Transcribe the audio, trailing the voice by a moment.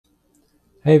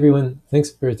Hi everyone, thanks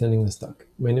for attending this talk.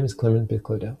 My name is Clément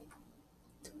Pit-Claudel.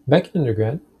 Back in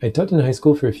undergrad, I taught in high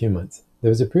school for a few months. There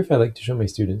was a proof I liked to show my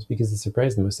students because it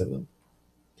surprised most of them.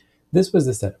 This was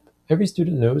the setup. Every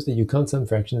student knows that you can't sum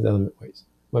fractions element-wise.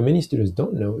 What many students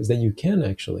don't know is that you can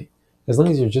actually, as long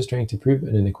as you're just trying to prove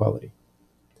an inequality.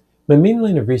 My main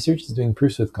line of research is doing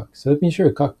proofs with Coq, so let me show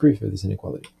a Coq proof of this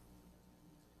inequality.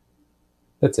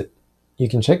 That's it. You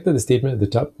can check that the statement at the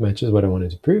top matches what I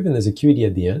wanted to prove, and there's a QED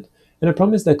at the end, and I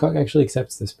promise that Coq actually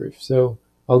accepts this proof, so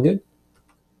all good?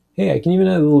 Hey, I can even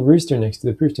add a little rooster next to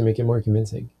the proof to make it more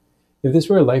convincing. If this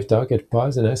were a live talk, I'd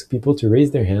pause and ask people to raise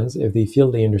their hands if they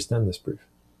feel they understand this proof.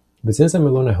 But since I'm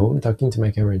alone at home talking to my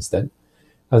camera instead,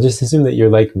 I'll just assume that you're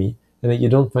like me and that you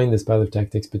don't find this pile of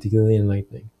tactics particularly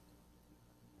enlightening.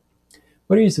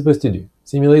 What are you supposed to do?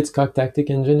 Simulate Coq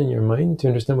tactic engine in your mind to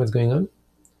understand what's going on?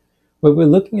 What we're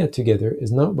looking at together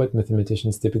is not what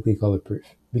mathematicians typically call a proof,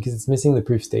 because it's missing the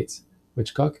proof states,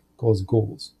 which Coq calls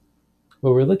goals.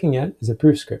 What we're looking at is a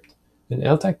proof script, an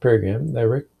LTAC program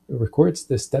that records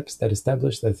the steps that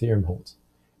establish that theorem holds.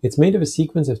 It's made of a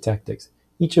sequence of tactics,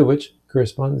 each of which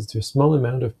corresponds to a small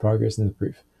amount of progress in the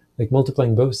proof, like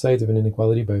multiplying both sides of an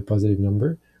inequality by a positive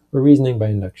number, or reasoning by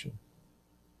induction.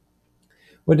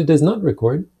 What it does not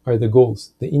record are the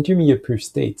goals, the intermediate proof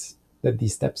states that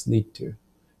these steps lead to.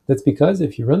 That's because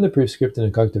if you run the proof script in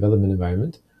a Coq development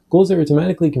environment, goals are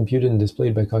automatically computed and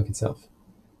displayed by Coq itself.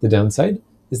 The downside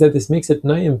is that this makes it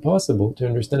nigh impossible to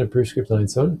understand a proof script on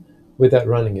its own without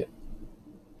running it.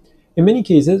 In many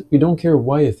cases, we don't care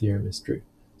why a theorem is true,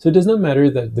 so it does not matter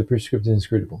that the proof script is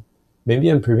inscrutable. Maybe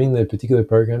I'm proving that a particular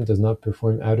program does not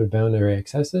perform out-of-bound array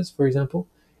accesses, for example,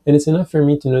 and it's enough for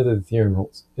me to know that the theorem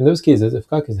holds. In those cases, if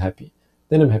Coq is happy,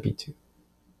 then I'm happy too.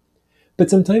 But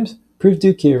sometimes, proofs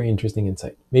do carry interesting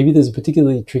insight. Maybe there's a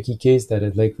particularly tricky case that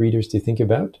I'd like readers to think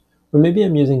about, or maybe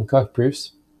I'm using Coq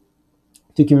proofs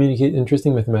to communicate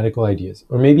interesting mathematical ideas.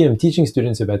 Or maybe I'm teaching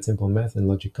students about simple math and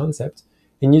logic concepts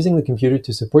and using the computer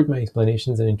to support my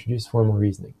explanations and introduce formal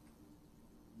reasoning.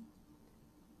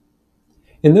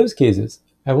 In those cases,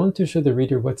 I want to show the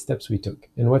reader what steps we took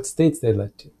and what states they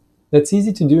led to. That's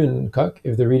easy to do in Coq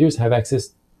if the readers have access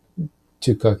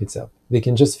to Coq itself. They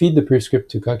can just feed the proof script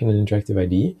to Coq in an interactive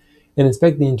IDE and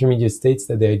inspect the intermediate states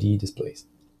that the IDE displays.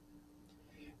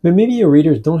 But maybe your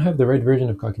readers don't have the right version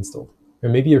of Coq installed. Or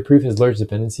maybe your proof has large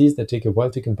dependencies that take a while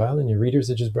to compile and your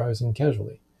readers are just browsing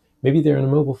casually. Maybe they're on a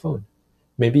mobile phone.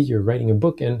 Maybe you're writing a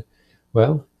book and,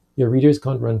 well, your readers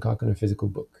can't run Coq on a physical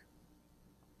book.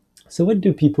 So what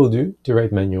do people do to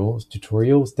write manuals,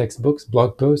 tutorials, textbooks,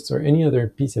 blog posts, or any other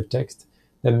piece of text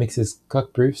that mixes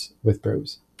Coq proofs with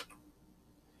prose?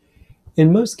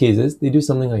 In most cases, they do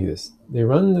something like this. They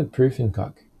run the proof in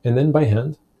Coq, and then by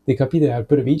hand, they copy the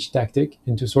output of each tactic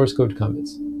into source code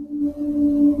comments.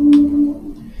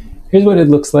 Here's what it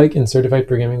looks like in certified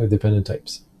programming with dependent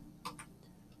types.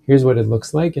 Here's what it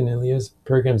looks like in Ilia's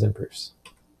programs and proofs.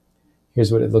 Here's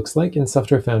what it looks like in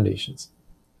software foundations.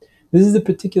 This is a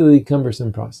particularly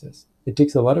cumbersome process. It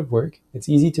takes a lot of work, it's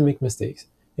easy to make mistakes,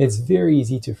 and it's very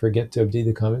easy to forget to update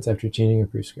the comments after changing a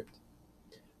proof script.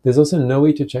 There's also no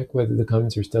way to check whether the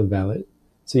comments are still valid,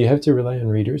 so you have to rely on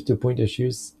readers to point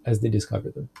issues as they discover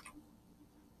them.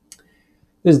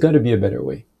 There's got to be a better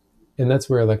way, and that's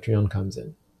where Electreon comes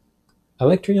in.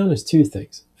 Electreon is two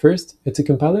things. First, it's a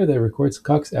compiler that records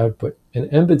Coq's output and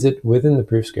embeds it within the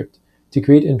proof script to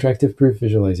create interactive proof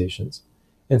visualizations.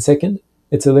 And second,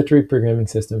 it's a literate programming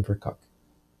system for Coq.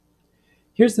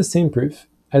 Here's the same proof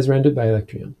as rendered by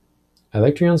Electreon.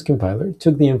 Electreon's compiler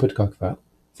took the input Coq file,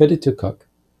 fed it to Coq,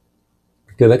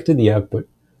 collected the output,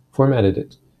 formatted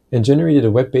it, and generated a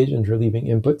web page interleaving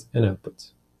inputs and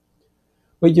outputs.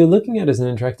 What you're looking at is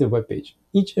an interactive web page.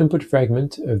 Each input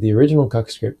fragment of the original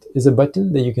Coq script is a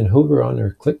button that you can hover on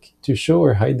or click to show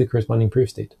or hide the corresponding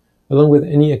proof state, along with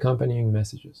any accompanying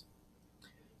messages.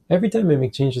 Every time I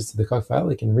make changes to the Coq file,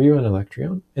 I can rerun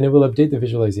Electreon, and it will update the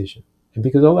visualization. And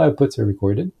because all outputs are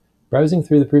recorded, browsing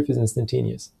through the proof is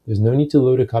instantaneous. There's no need to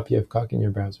load a copy of Coq in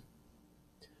your browser.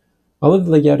 All of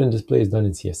the layout and display is done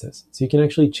in CSS, so you can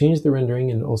actually change the rendering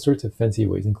in all sorts of fancy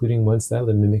ways, including one style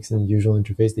that mimics the usual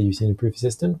interface that you see in a proof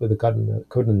assistant with the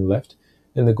code on the left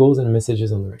and the goals and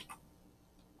messages on the right.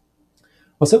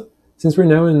 Also, since we're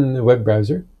now in the web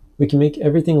browser, we can make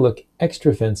everything look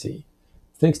extra fancy,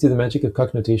 thanks to the magic of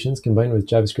Coq notations combined with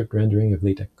JavaScript rendering of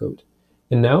LaTeX code.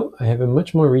 And now I have a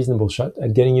much more reasonable shot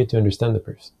at getting you to understand the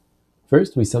proofs.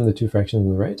 First, we sum the two fractions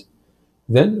on the right.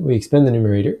 Then we expand the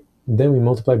numerator. Then we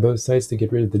multiply both sides to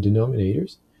get rid of the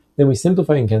denominators. Then we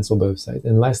simplify and cancel both sides.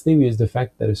 And lastly, we use the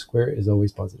fact that a square is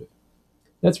always positive.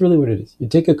 That's really what it is. You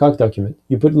take a Coq document,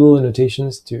 you put little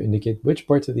annotations to indicate which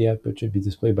parts of the output should be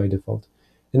displayed by default,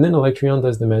 and then Electron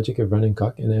does the magic of running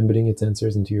coq and embedding its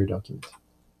answers into your document.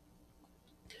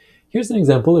 Here's an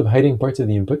example of hiding parts of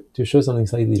the input to show something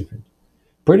slightly different.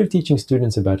 Part of teaching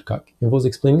students about coq involves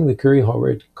explaining the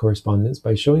Curry-Howard correspondence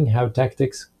by showing how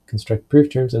tactics construct proof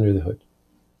terms under the hood.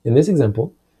 In this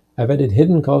example, I've added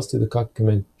hidden calls to the coq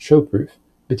command showProof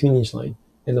between each line,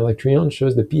 and Electron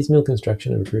shows the piecemeal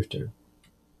construction of a proof term.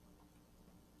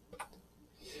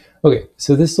 Okay,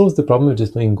 so this solves the problem of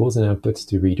displaying goals and outputs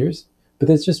to readers, but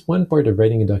that's just one part of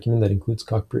writing a document that includes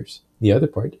coq proofs. The other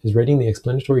part is writing the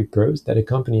explanatory prose that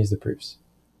accompanies the proofs.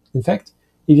 In fact,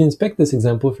 if you inspect this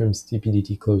example from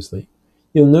CPDT closely,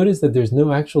 you'll notice that there's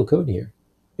no actual code here.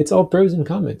 It's all prose and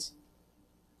comments.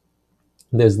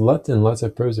 There's lots and lots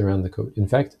of prose around the code. In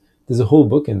fact, there's a whole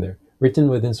book in there, written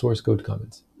within source code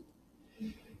comments.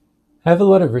 I have a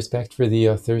lot of respect for the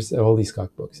authors of all these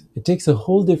coq books. It takes a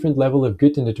whole different level of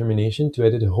grit and determination to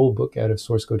edit a whole book out of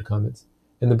source code comments,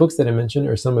 and the books that I mentioned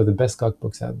are some of the best coq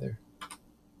books out there.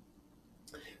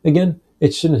 Again,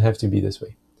 it shouldn't have to be this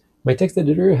way. My text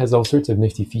editor has all sorts of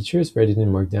nifty features for editing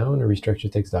Markdown or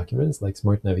restructured text documents like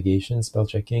smart navigation, spell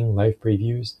checking, live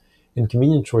previews, and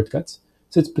convenient shortcuts,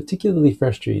 so it's particularly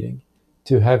frustrating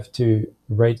to have to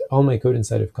write all my code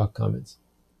inside of coq comments.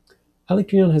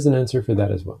 Electron has an answer for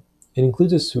that as well. It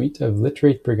includes a suite of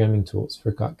literate-programming tools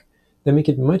for coq that make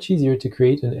it much easier to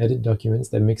create and edit documents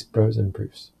that mix prose and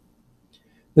proofs.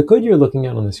 The code you're looking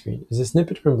at on the screen is a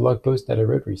snippet from a blog post that I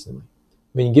wrote recently.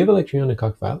 When you give Electron a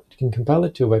coq file, it can compile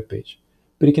it to a web page,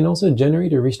 but it can also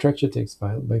generate a restructured text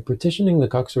file by partitioning the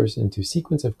coq source into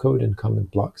sequence of code and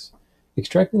comment blocks,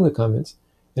 extracting the comments,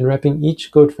 and wrapping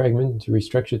each code fragment into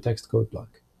restructured text code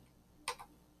block.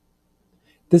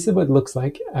 This is what it looks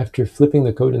like after flipping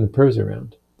the code and the prose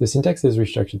around. The syntax is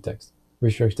restructured text.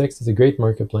 Restructured text is a great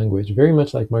markup language, very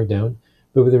much like Markdown,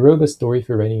 but with a robust story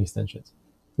for writing extensions.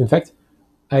 In fact,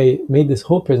 I made this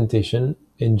whole presentation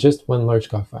in just one large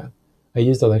coq file. I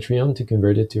used Electron to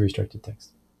convert it to restructured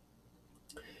text.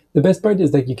 The best part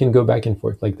is that you can go back and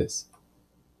forth like this.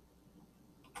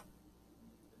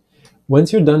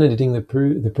 Once you're done editing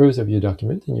the prose of your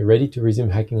document and you're ready to resume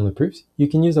hacking on the proofs, you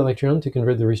can use Electron to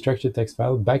convert the restructured text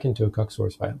file back into a coq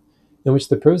source file, in which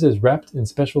the prose is wrapped in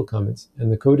special comments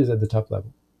and the code is at the top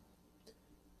level.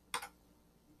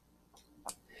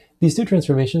 These two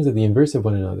transformations are the inverse of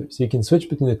one another, so you can switch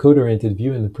between the code-oriented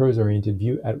view and the prose-oriented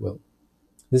view at will.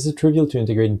 This is trivial to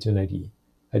integrate into an IDE.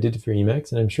 I did it for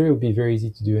Emacs, and I'm sure it would be very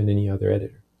easy to do in any other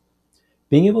editor.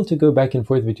 Being able to go back and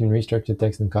forth between restructured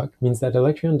text and coq means that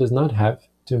Electron does not have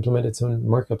to implement its own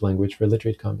markup language for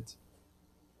literate comments.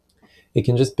 It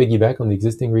can just piggyback on the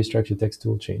existing restructured text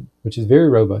toolchain, which is very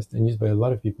robust and used by a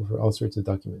lot of people for all sorts of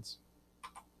documents.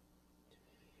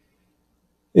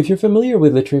 If you're familiar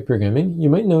with literate programming, you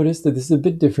might notice that this is a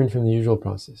bit different from the usual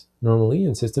process. Normally,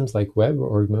 in systems like web or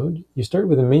org mode, you start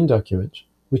with a main document,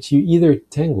 which you either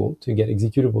tangle to get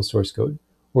executable source code,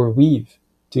 or weave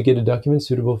to get a document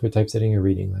suitable for typesetting or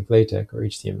reading, like LaTeX or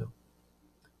HTML.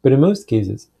 But in most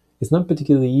cases, it's not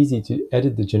particularly easy to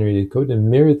edit the generated code and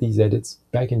mirror these edits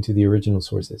back into the original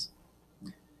sources.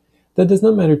 That does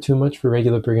not matter too much for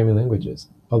regular programming languages,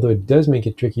 although it does make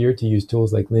it trickier to use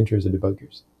tools like linters or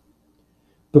debuggers.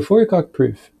 Before a coq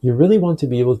proof, you really want to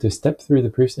be able to step through the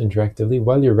proofs interactively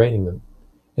while you're writing them,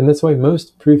 and that's why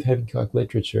most proof-heavy coq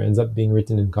literature ends up being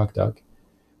written in coqdoc,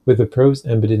 with the prose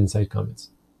embedded inside comments.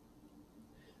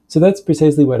 So that's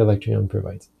precisely what Electron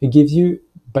provides. It gives you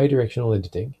bidirectional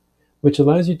editing, which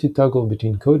allows you to toggle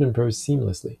between code and prose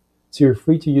seamlessly, so you're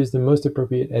free to use the most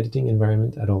appropriate editing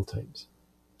environment at all times.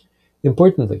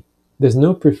 Importantly, there's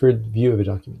no preferred view of a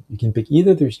document. You can pick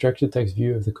either the restructured text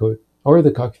view of the code or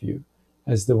the coq view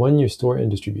as the one you store and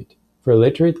distribute. For a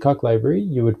literate coq library,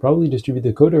 you would probably distribute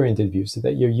the code-oriented view so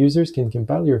that your users can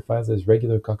compile your files as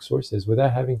regular coq sources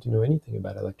without having to know anything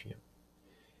about Electron.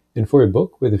 And for a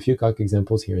book with a few coq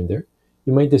examples here and there,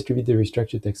 you might distribute the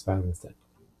restructured text file instead.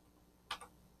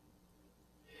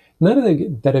 Now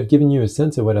that I've given you a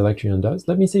sense of what Electron does,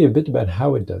 let me say a bit about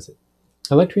how it does it.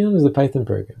 Electron is a Python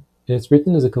program, and it's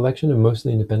written as a collection of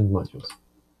mostly independent modules.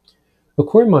 A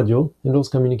core module handles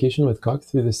communication with coq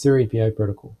through the SIR API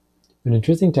protocol. An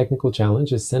interesting technical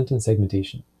challenge is sentence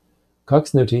segmentation.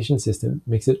 Coq's notation system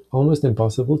makes it almost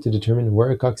impossible to determine where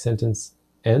a coq sentence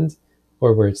ends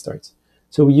or where it starts,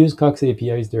 so we use Coq's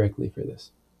APIs directly for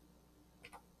this.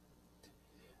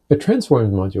 A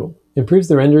transformed module improves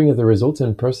the rendering of the results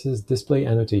and processes display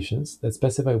annotations that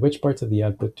specify which parts of the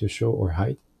output to show or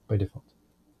hide by default.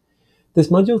 This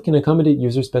module can accommodate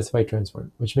user-specified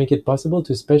transform, which make it possible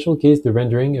to special case the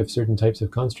rendering of certain types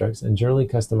of constructs and generally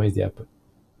customize the output.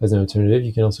 As an alternative,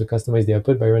 you can also customize the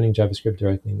output by running JavaScript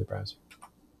directly in the browser.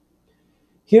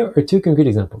 Here are two concrete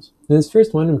examples. In this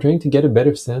first one, I'm trying to get a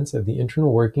better sense of the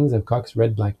internal workings of Coq's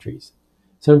red-black trees.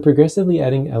 So I'm progressively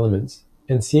adding elements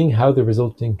and seeing how the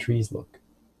resulting trees look.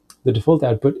 The default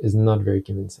output is not very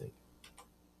convincing.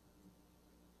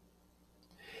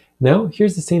 Now,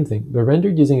 here's the same thing, but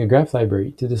rendered using a graph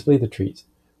library to display the trees,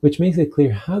 which makes it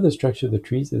clear how the structure of the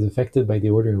trees is affected by the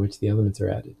order in which the elements are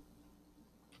added.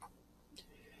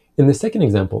 In the second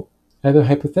example, I have a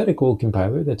hypothetical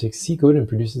compiler that takes C code and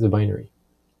produces a binary.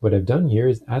 What I've done here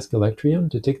is ask Electreon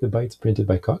to take the bytes printed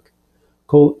by Coq,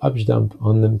 call objdump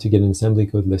on them to get an assembly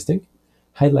code listing,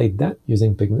 highlight that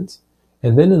using pigments,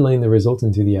 and then inline the result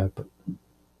into the output.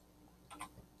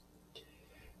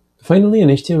 Finally, an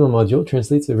HTML module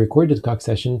translates a recorded Coq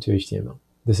session to HTML.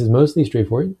 This is mostly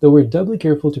straightforward, though we're doubly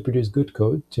careful to produce good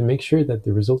code to make sure that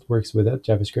the result works without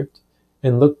JavaScript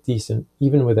and look decent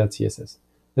even without CSS.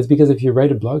 That's because if you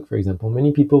write a blog, for example,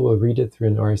 many people will read it through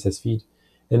an RSS feed,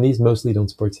 and these mostly don't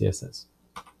support CSS.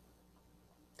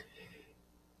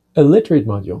 A literate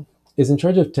module is in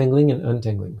charge of tangling and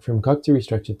untangling from Coq to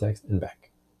restructured text and back.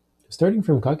 Starting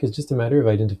from Coq is just a matter of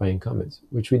identifying comments,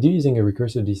 which we do using a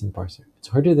recursive descent parser. It's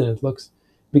harder than it looks,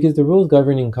 because the rules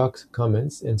governing Coq's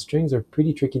comments and strings are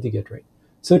pretty tricky to get right.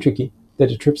 So tricky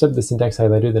that it trips up the syntax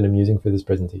highlighter that I'm using for this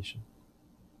presentation.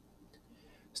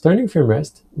 Starting from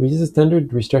REST, we use a standard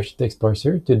restructured text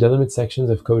parser to delimit sections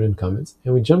of code and comments,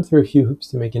 and we jump through a few hoops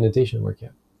to make annotation work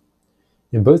out.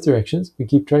 In both directions, we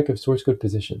keep track of source code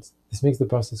positions. This makes the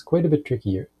process quite a bit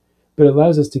trickier, but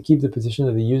allows us to keep the position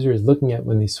that the user is looking at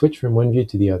when they switch from one view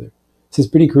to the other. This is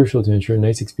pretty crucial to ensure a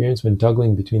nice experience when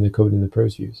toggling between the code and the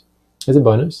prose views. As a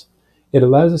bonus, it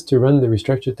allows us to run the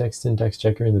restructured text syntax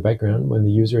checker in the background when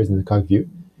the user is in the Coq view,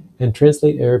 and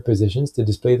translate error positions to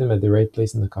display them at the right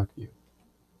place in the Coq view.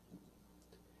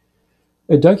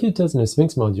 A docutils and a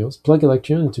Sphinx modules plug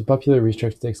Electreon into popular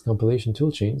restructured text compilation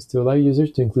toolchains to allow users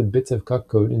to include bits of Coq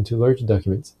code into large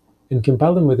documents and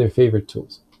compile them with their favorite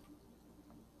tools.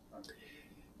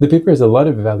 The paper has a lot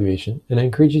of evaluation, and I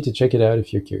encourage you to check it out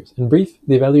if you're curious. In brief,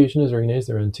 the evaluation is organized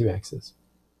around two axes.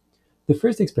 The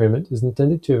first experiment is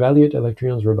intended to evaluate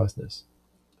Electreon's robustness.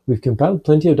 We've compiled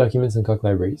plenty of documents in Coq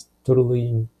libraries,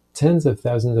 totaling tens of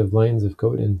thousands of lines of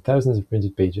code and thousands of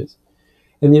printed pages,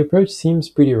 and the approach seems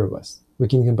pretty robust. We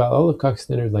can compile all of Coq's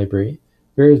standard library,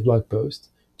 various blog posts,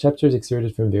 chapters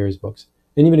excerpted from various books,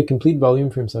 and even a complete volume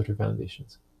from Software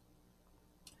Foundations.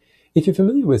 If you're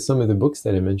familiar with some of the books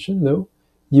that I mentioned, though,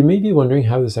 you may be wondering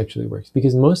how this actually works,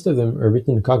 because most of them are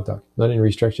written in CogDoc, not in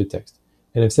restructured text,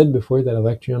 and I've said before that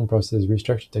Electreon processes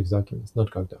restructured text documents,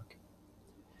 not CogDoc.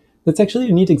 That's actually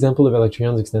a neat example of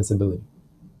Electreon's extensibility.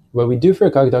 What we do for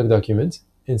a CogDoc document,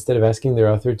 instead of asking their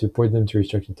author to port them to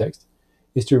restructured text,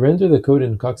 is to render the code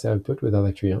in Coq's output with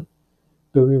Electreon,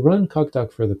 but we run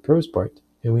CogDoc for the prose part,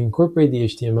 and we incorporate the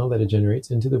HTML that it generates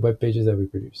into the web pages that we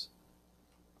produce.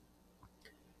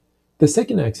 The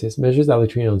second axis measures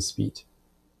Electreon's speed.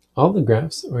 All the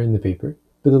graphs are in the paper,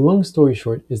 but the long story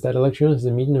short is that Electreon has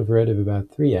a median overhead of about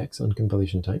 3x on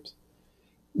compilation times.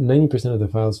 90% of the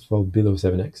files fall below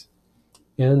 7x,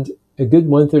 and a good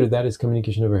 1/3 of that is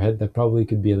communication overhead that probably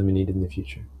could be eliminated in the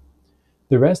future.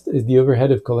 The rest is the overhead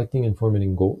of collecting and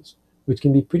formatting goals, which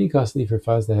can be pretty costly for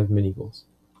files that have many goals.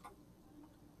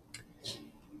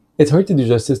 It's hard to do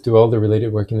justice to all the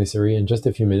related work in this area in just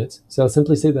a few minutes, so I'll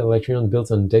simply say that Electreon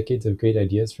builds on decades of great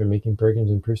ideas for making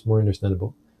programs and proofs more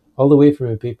understandable, all the way from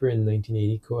a paper in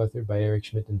 1980 co-authored by Eric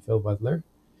Schmidt and Phil Butler,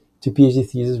 to PhD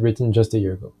theses written just a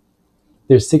year ago.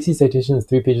 There's 60 citations,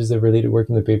 3 pages of related work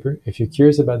in the paper. If you're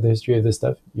curious about the history of this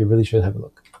stuff, you really should have a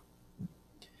look.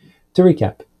 To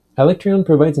recap, Electreon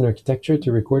provides an architecture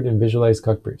to record and visualize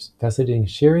Coq proofs, facilitating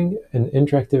sharing and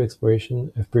interactive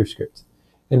exploration of proof scripts,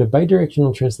 and a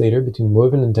bidirectional translator between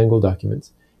woven and tangled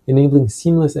documents, enabling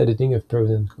seamless editing of prose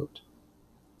and code.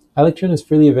 Electreon is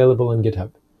freely available on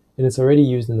GitHub, and it's already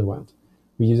used in the wild.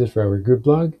 We use it for our group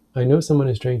blog. I know someone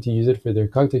is trying to use it for their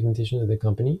Coq documentation of the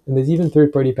company, and there's even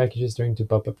third-party packages starting to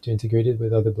pop up to integrate it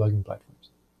with other blogging platforms.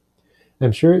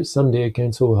 I'm sure someday a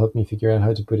console will help me figure out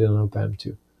how to put it on OPAM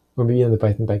too, or maybe on the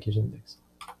Python package index.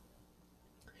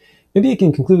 Maybe I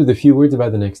can conclude with a few words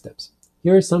about the next steps.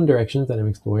 Here are some directions that I'm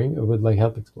exploring or would like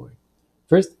help exploring.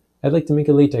 First, I'd like to make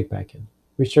a LaTeX backend.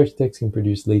 Restructured text can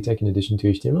produce LaTeX in addition to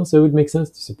HTML, so it would make sense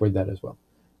to support that as well.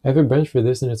 I have a branch for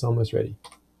this and it's almost ready.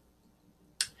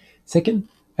 Second,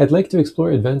 I'd like to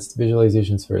explore advanced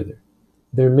visualizations further.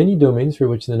 There are many domains for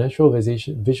which the natural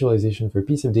visualization for a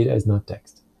piece of data is not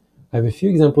text. I have a few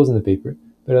examples in the paper,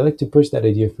 but I'd like to push that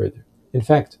idea further. In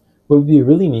fact, what would be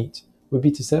really neat would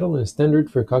be to settle on a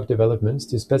standard for Coq developments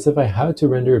to specify how to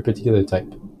render a particular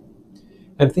type.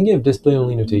 I'm thinking of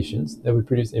display-only notations that would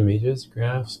produce images,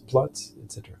 graphs, plots,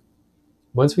 etc.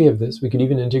 Once we have this, we could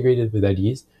even integrate it with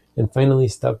IDEs and finally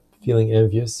stop feeling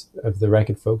envious of the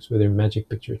Racket folks with their magic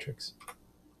picture tricks.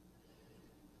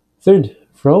 Third,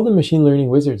 for all the machine learning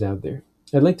wizards out there,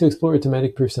 I'd like to explore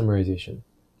automatic proof summarization,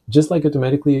 just like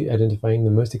automatically identifying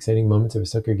the most exciting moments of a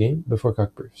soccer game before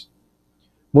cock proofs.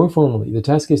 More formally, the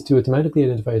task is to automatically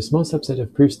identify a small subset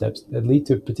of proof steps that lead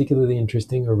to particularly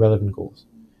interesting or relevant goals.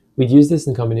 We'd use this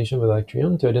in combination with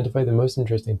Electreon to identify the most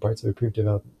interesting parts of a proof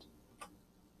development.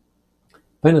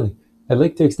 Finally, I'd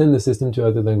like to extend the system to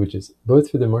other languages, both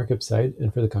for the markup side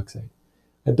and for the cock side.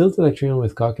 I built Electreon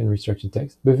with cock and restructured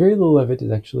text, but very little of it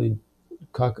is actually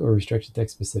cock or restructured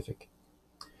text specific.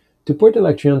 To port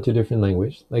Electreon to a different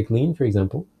language, like Lean for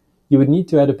example, you would need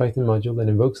to add a Python module that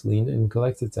invokes Lean and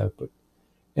collects its output.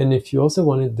 And if you also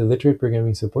wanted the literate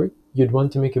programming support, you'd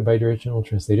want to make a bidirectional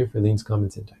translator for Lean's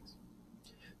common syntax.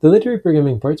 The literate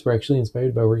programming parts were actually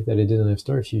inspired by work that I did on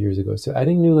FStore a few years ago, so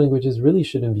adding new languages really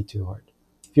shouldn't be too hard.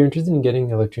 If you're interested in getting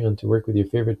Electreon to work with your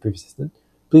favorite proof assistant,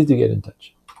 please do get in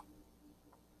touch.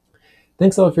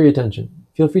 Thanks a lot for your attention.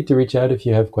 Feel free to reach out if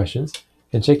you have questions,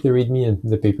 and check the README and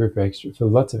the paper for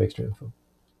lots of extra info.